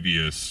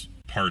previous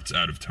parts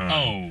out of time.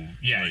 Oh,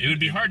 yeah. Like, it would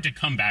be hard to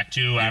come back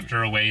to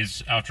after a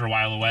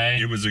while away.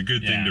 It was a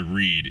good thing to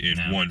read in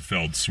one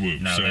felled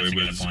swoop. No, so that's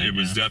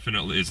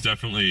it's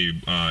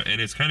definitely and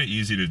it's kind of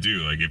easy to do.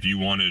 Like if you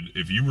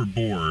were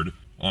bored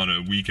on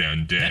a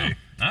weekend day.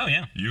 Oh,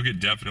 yeah. You could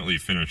definitely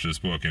finish this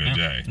book in a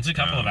day. It's a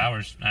couple of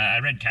hours. I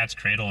read Cat's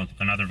Cradle,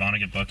 another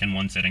Vonnegut book, in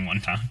one sitting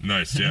one time.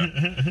 Nice, yeah.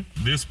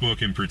 This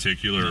book in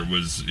particular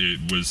was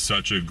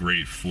such a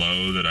great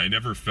flow that I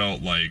never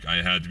felt like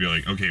I had to be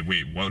like, okay,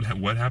 wait,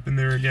 what happened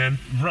there again?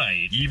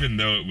 Right. Even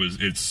though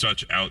it's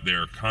such out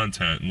there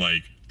content,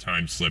 like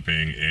time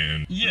slipping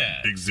and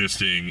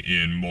existing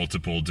in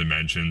multiple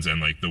dimensions, and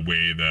like the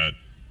way that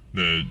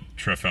the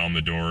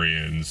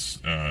Trefalmadorians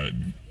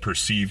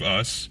perceive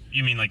us.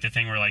 You mean like the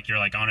thing where like you're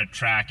like on a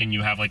track and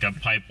you have like a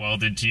pipe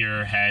welded to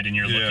your head and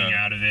you're looking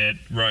out of it?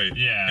 Right.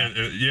 Yeah.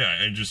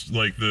 And just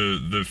like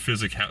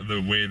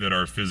the way that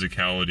our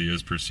physicality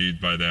is perceived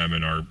by them,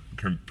 and our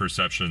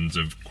perceptions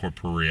of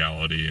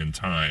corporeality and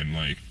time,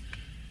 like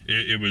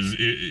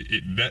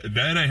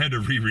that I had to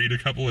reread a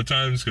couple of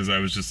times because I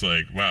was just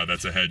like, wow,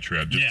 that's a head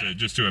trip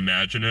just to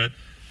imagine it.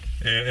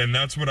 And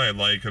that's what I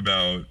like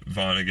about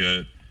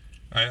Vonnegut.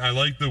 I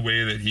like the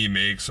way that he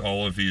makes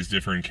all of these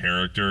different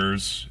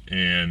characters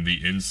and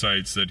the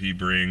insights that he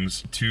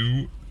brings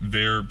to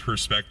their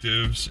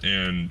perspectives,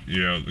 and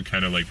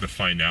kind of like the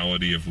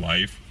finality of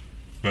life,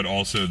 but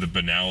also the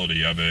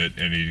banality of it,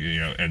 and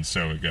and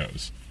so it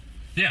goes.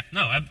 Yeah,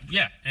 no,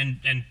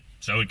 and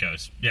so it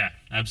goes. Yeah,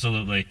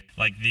 absolutely.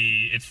 Like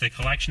it's the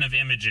collection of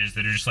images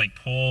that are just like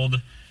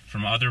pulled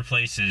from other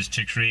places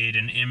to create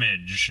an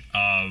image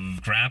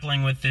of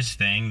grappling with this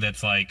thing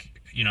that's like,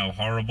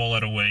 horrible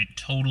at a way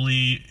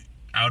totally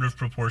out of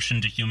proportion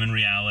to human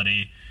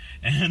reality,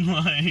 and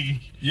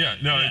like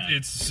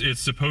it's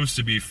supposed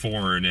to be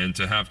foreign, and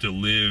to have to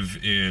live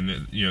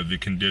in the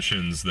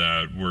conditions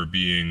that were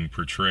being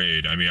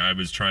portrayed. I mean, I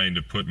was trying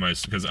to put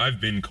because I've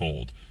been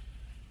cold,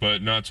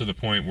 but not to the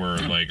point where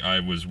like I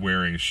was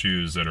wearing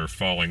shoes that are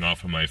falling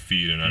off of my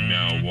feet, and I'm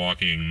now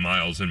walking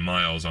miles and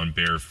miles on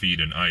bare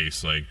feet in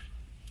ice. Like,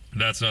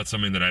 that's not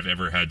something that I've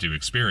ever had to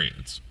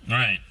experience.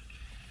 Right.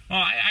 Well,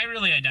 I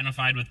really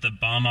identified with the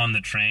bum on the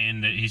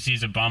train. That he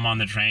sees a bum on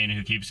the train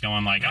who keeps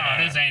going like,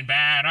 "Oh, this ain't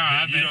bad.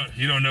 Oh,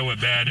 you don't know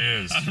what bad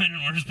is. I've been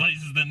in worse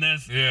places than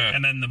this." Yeah.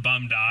 And then the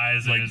bum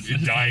dies. Like he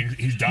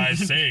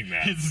dies saying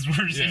that. His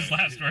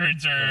last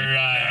words are,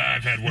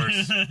 "I've had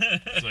worse."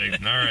 It's like,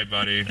 all right,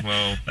 buddy.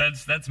 Well,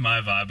 that's my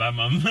vibe.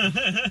 I'm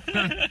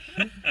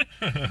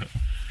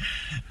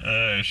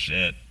oh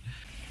shit.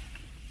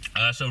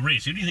 So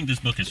Reese, who do you think this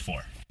book is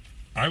for?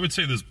 I would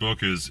say this book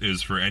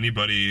is for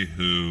anybody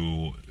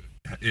who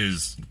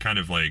is kind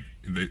of like,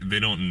 they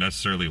don't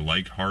necessarily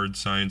like hard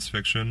science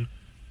fiction.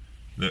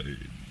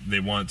 They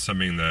want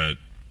something that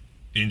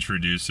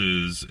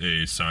introduces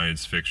a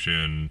science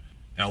fiction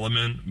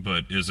element,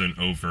 but isn't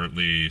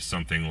overtly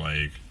something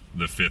like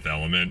The Fifth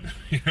Element,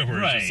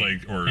 where it's just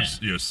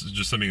like,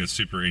 just something that's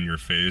super in your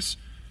face.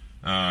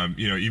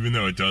 Even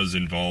though it does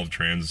involve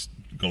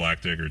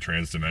transgalactic or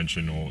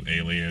transdimensional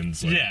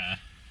aliens, like,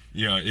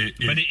 Yeah, it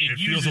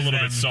feels a little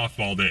bit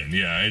softballed in.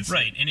 Yeah, it's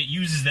right, and it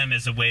uses them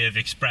as a way of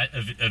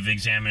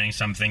examining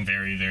something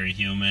very, very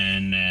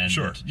human. And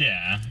sure,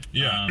 yeah.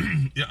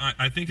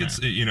 I think it's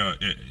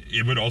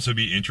it would also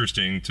be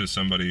interesting to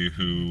somebody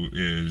who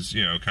is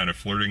kind of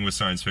flirting with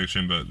science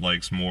fiction but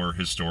likes more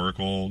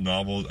historical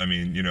novels. I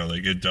mean,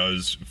 it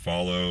does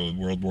follow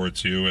World War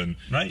II, and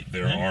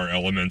there are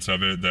elements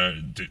of it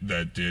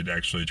that did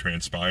actually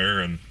transpire,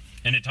 and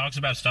it talks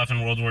about stuff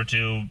in World War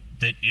II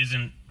that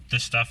isn't the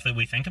stuff that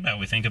we think about.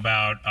 We think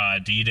about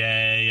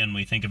D-Day, and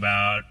we think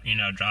about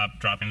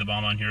dropping the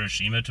bomb on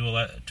Hiroshima to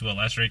a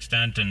lesser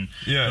extent, and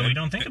we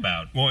don't think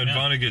about. Well, and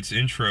Vonnegut's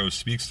intro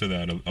speaks to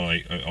that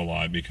a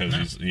lot,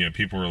 because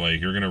people were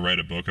like, "You're going to write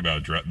a book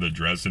about the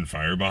Dresden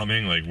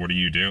firebombing? Like, what are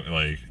you doing?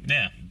 Like,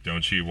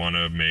 don't you want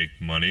to make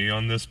money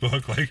on this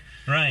book?" Like,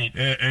 right?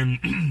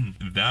 And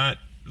that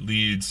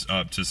leads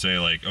up to say,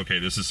 like, okay,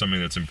 this is something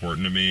that's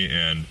important to me,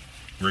 and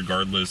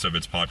regardless of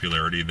its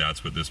popularity,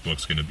 that's what this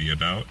book's going to be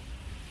about.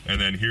 And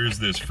then here's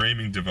this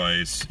framing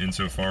device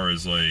insofar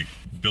as, like,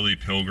 Billy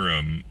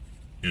Pilgrim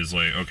is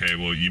like, okay,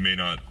 well, you may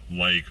not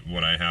like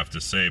what I have to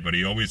say, but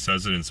he always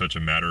says it in such a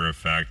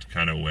matter-of-fact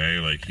kind of way.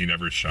 Like, he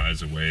never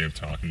shies away of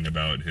talking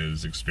about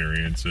his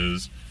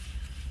experiences,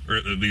 or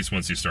at least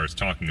once he starts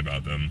talking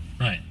about them.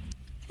 Right.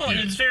 Well, and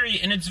it's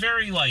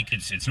very like,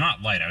 it's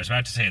not light. I was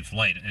about to say it's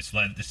light. It's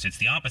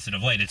the opposite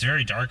of light. It's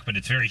very dark, but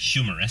it's very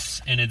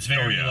humorous, and it's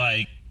very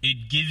like,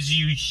 it gives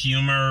you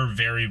humor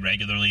very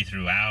regularly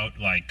throughout,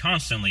 like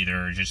constantly.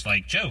 There are just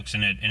like jokes,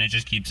 and it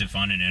just keeps it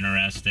fun and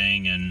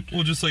interesting. And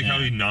just like how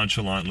he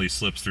nonchalantly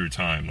slips through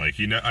time, like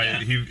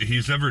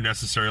he's never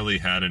necessarily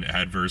had an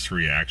adverse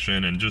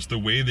reaction, and just the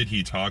way that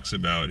he talks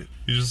about it,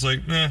 he's just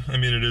like, I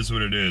mean, it is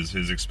what it is.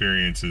 His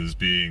experiences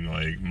being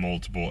like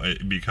multiple,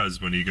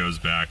 because when he goes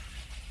back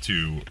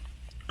to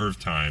Earth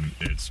time,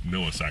 it's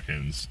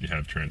milliseconds you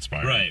have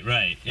transpired.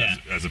 Right, yeah.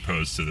 As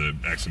opposed to the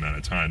X amount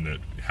of time that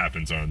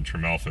happens on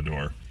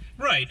Tremalfador.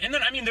 Right, and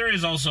then, I mean, there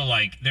is also,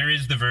 like, there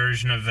is the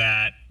version of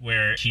that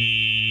where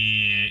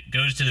he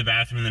goes to the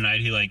bathroom in the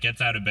night, he, like,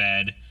 gets out of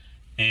bed,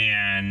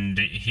 and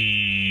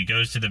he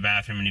goes to the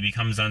bathroom, and he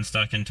becomes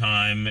unstuck in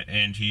time,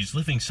 and he's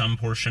living some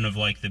portion of,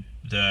 like,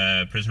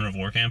 the prisoner of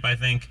war camp, I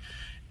think,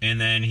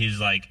 and then he's,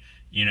 like,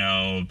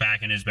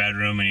 back in his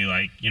bedroom, and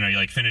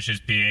he finishes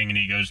peeing, and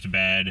he goes to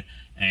bed,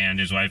 and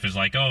his wife is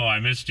like, "Oh, I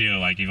missed you.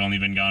 Like, you've only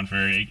been gone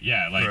for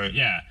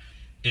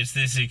It's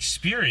this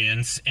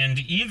experience, and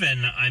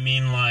even, I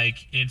mean,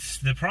 like, it's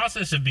the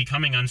process of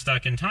becoming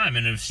unstuck in time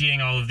and of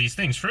seeing all of these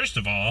things. First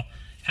of all,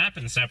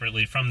 happens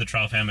separately from the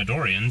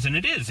Tralfamadorians, and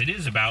it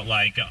is about,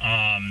 like,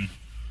 I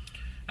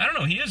don't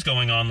know, he is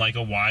going on, like,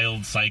 a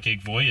wild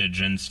psychic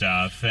voyage and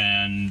stuff,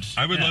 and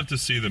I would love to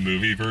see the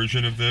movie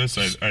version of this.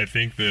 I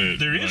think that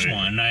there is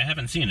one. I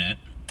haven't seen it.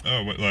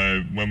 Oh,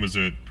 when was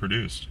it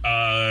produced?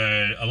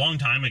 A long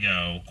time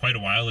ago, quite a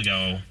while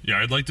ago. Yeah,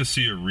 I'd like to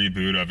see a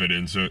reboot of it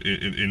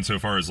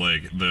insofar as,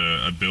 like,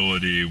 the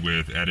ability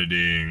with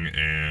editing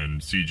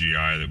and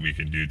CGI that we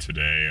can do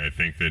today. I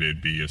think that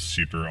it'd be a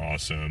super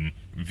awesome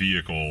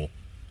vehicle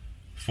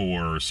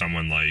for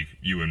someone like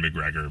Ewan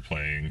McGregor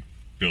playing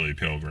Billy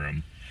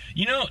Pilgrim.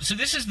 So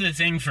this is the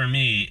thing for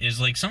me,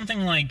 is, like, something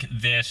like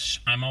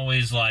this, I'm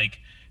always like,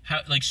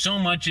 how, like, so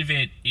much of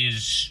it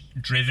is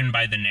driven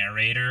by the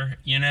narrator,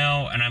 and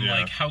I'm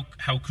like,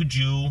 how could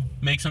you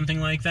make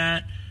something like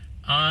that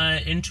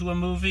into a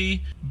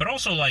movie? But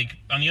also, like,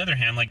 on the other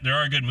hand, like, there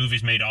are good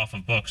movies made off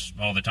of books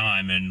all the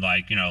time, and,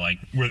 like, like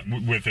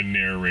with a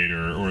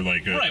narrator, or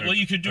like well,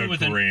 you could do it with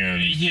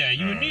grand,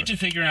 you would need to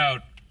figure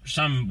out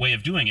some way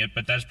of doing it,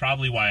 but that's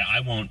probably why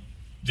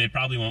they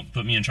probably won't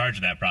put me in charge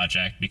of that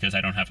project, because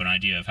I don't have an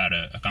idea of how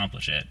to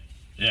accomplish it.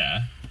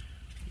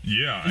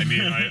 Yeah, I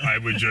mean, I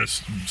would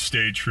just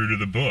stay true to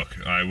the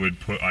book. I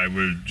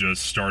would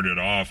just start it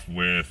off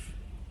with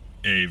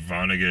a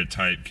Vonnegut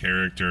type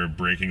character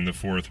breaking the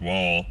fourth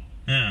wall,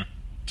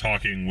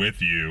 talking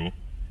with you,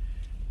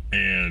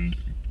 and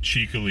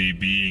cheekily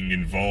being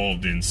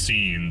involved in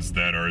scenes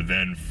that are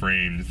then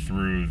framed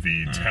through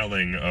the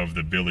telling of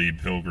the Billy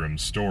Pilgrim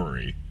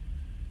story.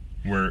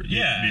 Where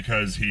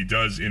because he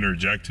does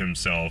interject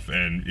himself,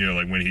 and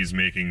like when he's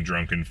making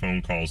drunken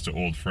phone calls to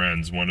old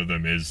friends, one of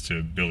them is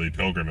to Billy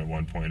Pilgrim at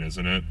one point,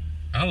 isn't it?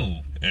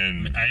 Oh,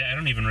 and I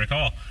don't even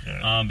recall.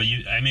 Yeah. But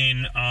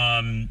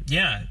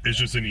it's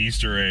just an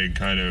Easter egg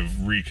kind of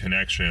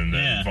reconnection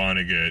that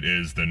Vonnegut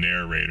is the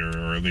narrator,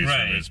 or at least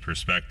from his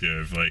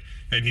perspective. Like,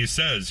 and he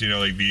says,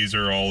 like, these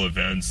are all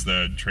events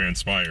that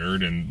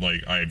transpired, and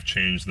like I've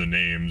changed the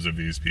names of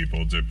these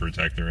people to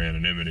protect their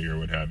anonymity or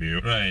what have you.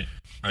 Right.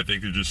 I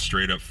think they're just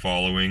straight up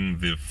following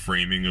the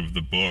framing of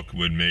the book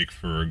would make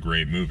for a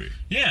great movie.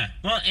 Yeah.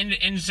 Well,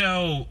 and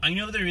so I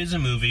know there is a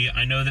movie.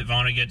 I know that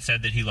Vonnegut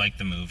said that he liked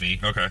the movie.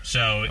 Okay.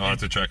 So I'll have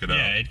to check it out.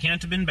 Yeah, it can't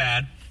have been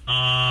bad.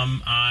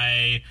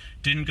 I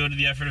didn't go to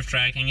the effort of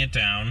tracking it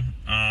down,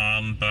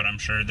 but I'm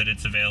sure that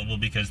it's available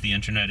because the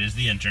internet is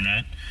the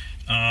internet.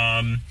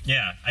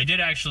 Yeah, I did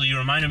actually. You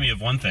reminded me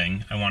of one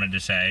thing I wanted to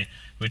say,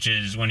 which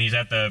is when he's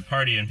at the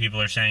party and people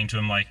are saying to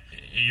him, like,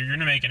 you're going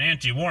to make an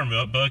anti-war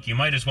book, you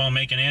might as well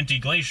make an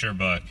anti-glacier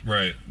book.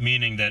 Right.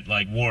 Meaning that,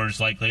 like, wars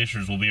like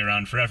glaciers will be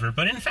around forever.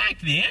 But in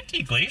fact, the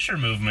anti-glacier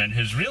movement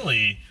has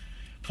really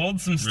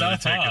pulled some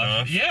stuff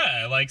off.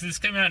 Yeah, like, this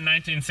came out in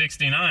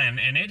 1969,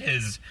 and it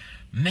has,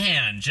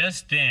 man,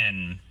 just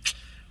been...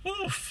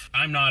 Oof.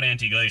 I'm not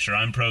anti-glacier.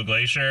 I'm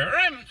pro-glacier. Or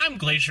I'm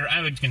glacier.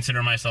 I would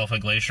consider myself a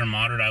glacier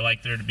moderate. I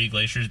like there to be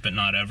glaciers, but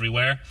not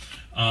everywhere.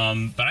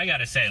 But I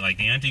gotta say, like,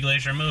 the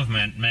anti-glacier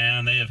movement,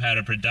 man, they have had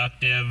a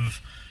productive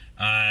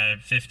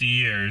 50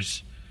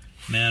 years.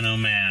 Man, oh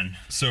man.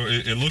 So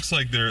it looks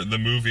like the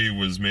movie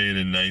was made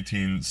in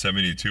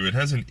 1972. It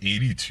has an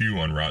 82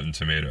 on Rotten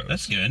Tomatoes.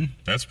 That's good.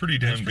 That's pretty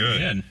damn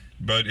good.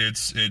 But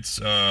it's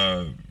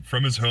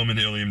from his home in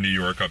Ilium, New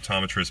York,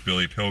 optometrist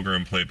Billy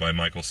Pilgrim, played by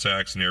Michael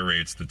Sachs,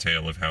 narrates the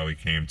tale of how he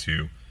came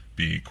to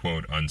be,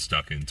 quote,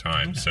 unstuck in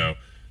time. Okay. So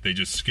they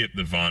just skip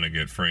the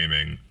Vonnegut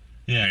framing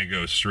and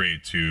go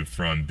straight to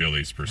from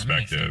Billy's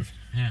perspective.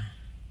 Yeah.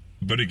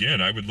 But again,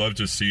 I would love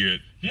to see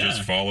it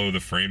just follow the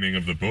framing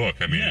of the book.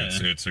 I mean,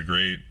 it's a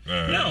great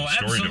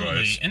story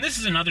device. And this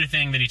is another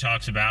thing that he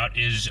talks about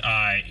is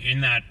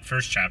in that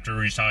first chapter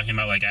where he's talking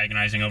about, like,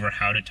 agonizing over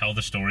how to tell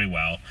the story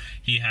well.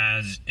 He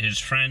has his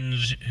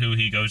friends who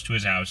he goes to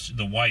his house.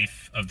 The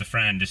wife of the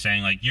friend is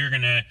saying, like, you're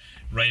going to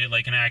write it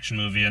like an action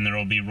movie and there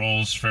will be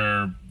roles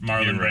for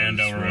Marlon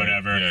Brando or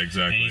whatever. Yeah,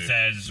 exactly. And he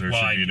says, there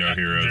should be no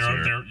heroes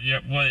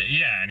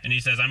and he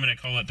says, I'm going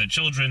to call it the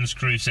Children's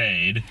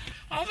Crusade.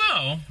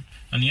 Although...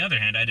 on the other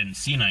hand, I didn't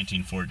see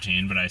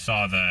 1914, but I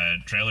saw the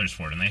trailers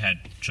for it, and they had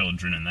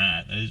children in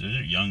that. Those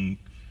are young...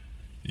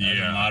 It was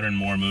a modern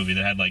war movie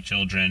that had, like,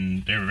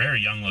 children. They were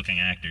very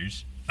young-looking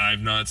actors. I've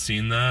not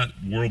seen that.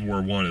 World War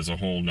I is a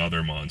whole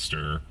nother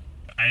monster.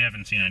 I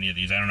haven't seen any of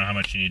these. I don't know how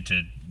much you need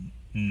to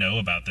know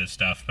about this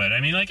stuff, but I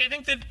mean, like, I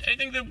think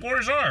that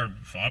wars are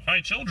fought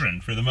by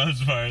children for the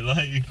most part.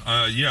 Like,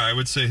 I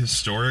would say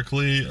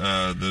historically,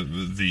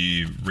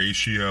 the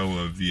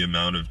ratio of the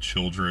amount of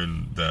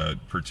children that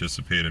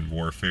participate in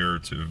warfare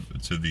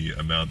to the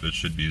amount that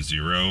should be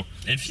zero.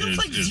 It feels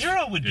like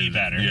zero would be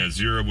better. Yeah,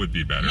 zero would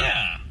be better.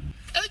 Yeah,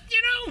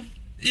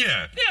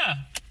 Yeah. Yeah.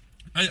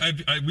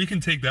 We can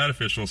take that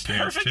official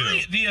stance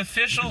perfectly, too. The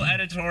official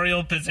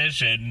editorial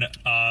position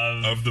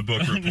of the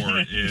book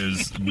report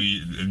is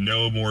we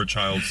no more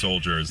child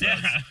soldiers.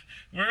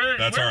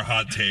 That's our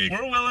hot take.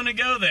 We're willing to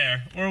go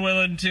there. We're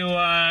willing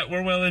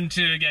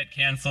to get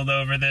canceled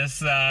over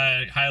this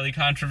highly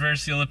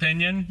controversial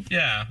opinion.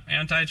 Yeah,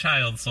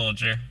 anti-child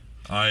soldier.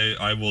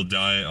 I will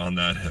die on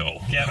that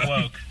hill. Get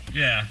woke.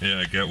 Yeah.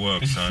 Yeah, get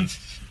woke, son.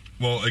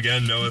 Well,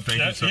 again, Noah, thank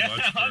you so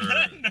much for...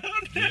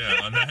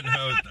 On that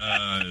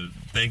note,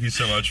 thank you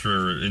so much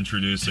for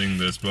introducing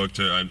this book.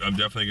 I'm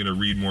definitely going to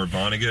read more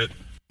Vonnegut,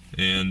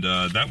 and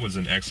that was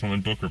an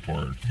excellent book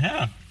report.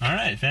 Yeah, all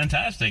right,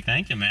 fantastic.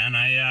 Thank you, man.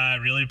 I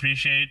really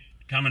appreciate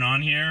coming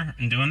on here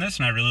and doing this,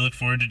 and I really look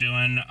forward to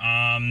doing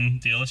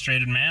The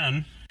Illustrated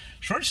Man.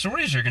 Short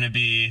stories are going to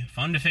be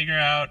fun to figure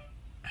out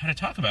how to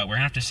talk about. We're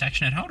gonna have to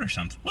section it out or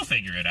something. We'll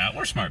figure it out.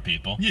 We're smart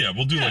people. Yeah,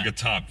 we'll do like a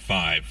top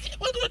 5.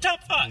 We'll do a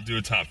top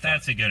 5.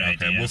 That's a good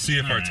idea. Okay, we'll see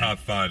if our top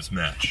 5s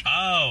match.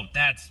 Oh,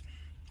 I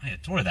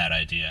adore that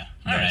idea.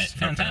 All right,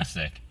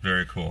 fantastic. Okay.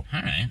 Very cool.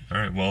 All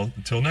right. Well,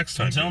 until next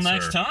time.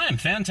 Time.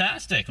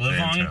 Fantastic. Live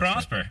long and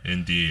prosper.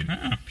 Indeed.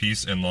 Oh.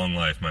 Peace and long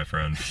life, my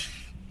friend.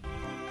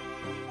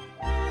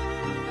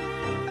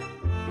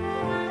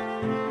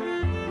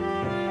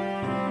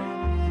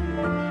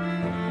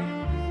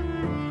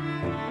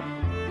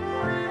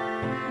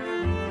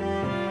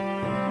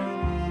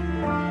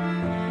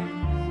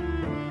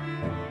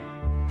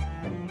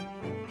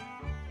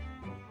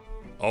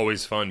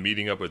 Always fun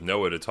meeting up with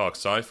Noah to talk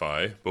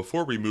sci-fi.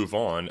 Before we move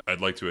on,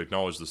 I'd like to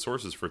acknowledge the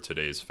sources for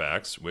today's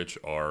facts, which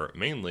are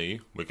mainly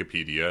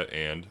Wikipedia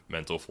and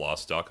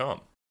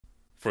mentalfloss.com.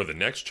 For the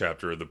next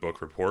chapter of the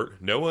book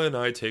report, Noah and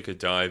I take a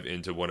dive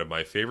into one of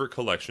my favorite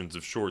collections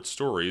of short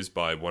stories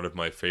by one of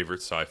my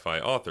favorite sci-fi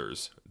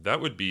authors.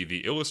 That would be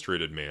The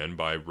Illustrated Man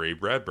by Ray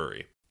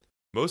Bradbury.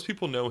 Most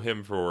people know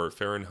him for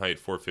Fahrenheit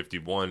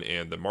 451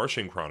 and The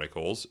Martian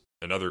Chronicles,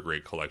 another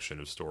great collection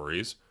of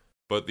stories.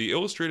 But The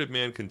Illustrated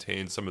Man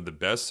contains some of the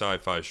best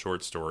sci-fi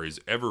short stories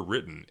ever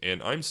written,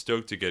 and I'm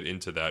stoked to get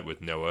into that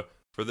with Noah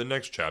for the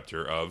next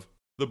chapter of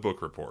The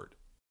Book Report.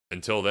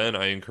 Until then,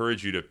 I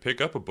encourage you to pick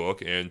up a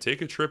book and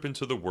take a trip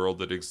into the world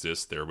that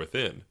exists there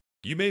within.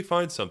 You may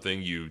find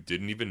something you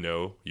didn't even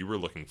know you were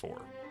looking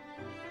for.